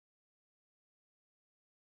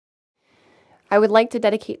I would like to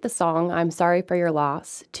dedicate the song, I'm Sorry for Your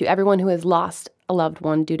Loss, to everyone who has lost a loved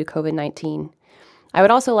one due to COVID-19. I would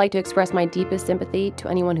also like to express my deepest sympathy to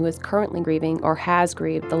anyone who is currently grieving or has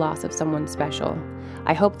grieved the loss of someone special.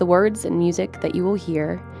 I hope the words and music that you will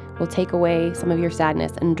hear will take away some of your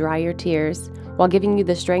sadness and dry your tears while giving you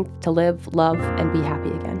the strength to live, love, and be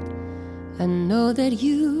happy again. I know that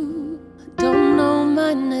you don't know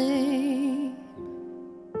my name.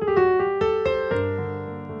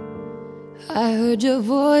 I heard your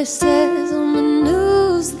voices on the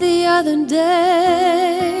news the other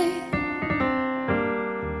day.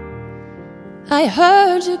 I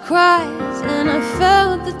heard your cries and I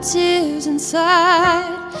felt the tears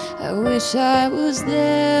inside. I wish I was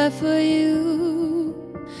there for you.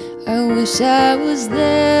 I wish I was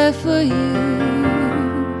there for you.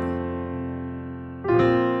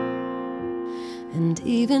 And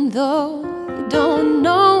even though you don't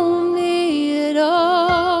know me at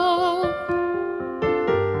all,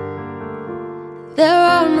 there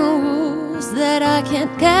are no rules that I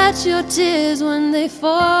can't catch your tears when they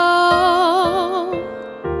fall.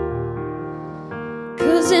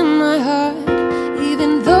 'Cause in my heart,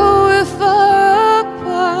 even though we're far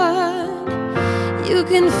apart, you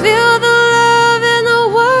can feel the love in the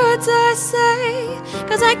words I say.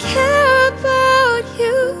 'Cause I care about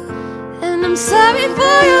you, and I'm sorry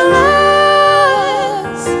for your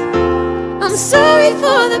loss. I'm sorry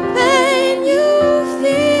for the pain you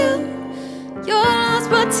feel. Your loss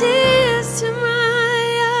brought tears to my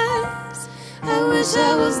eyes. I wish I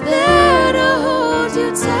was there to hold you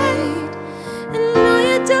tight. And no,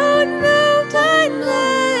 you don't know my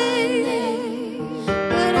name,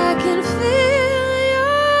 but I can feel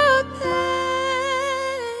your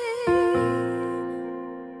pain.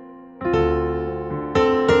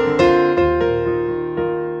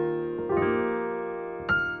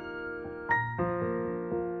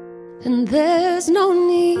 And there's no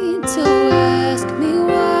need to ask me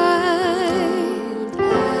why.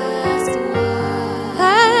 I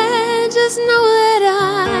just know that I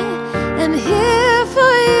am here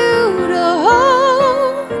for you to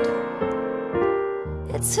hold.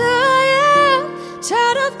 It's who I am,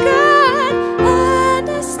 child of God. I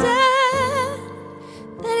understand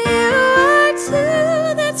that you are too.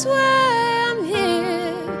 That's why I'm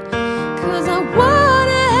here, 'cause I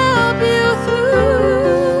wanna help you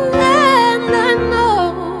through. And I know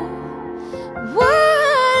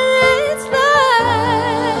what it's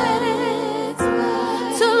like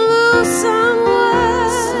to lose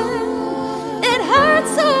someone. It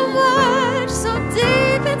hurts so much, so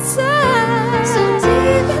deep inside, so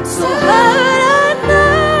deep inside. So hard, I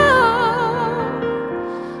know,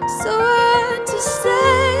 so hard to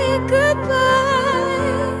say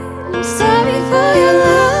goodbye. I'm sorry for your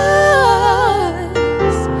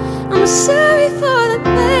loss. I'm sorry for the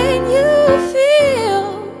pain you feel.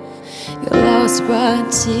 Your loss brought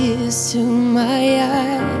tears to my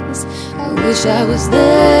eyes. I wish I was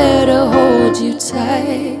there to hold you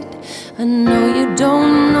tight. I know you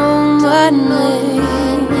don't know my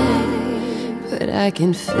name, but I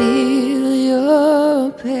can feel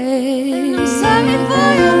your pain. I'm sorry for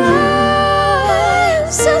your loss.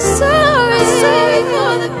 I'm so sorry. I'm sorry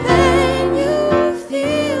for the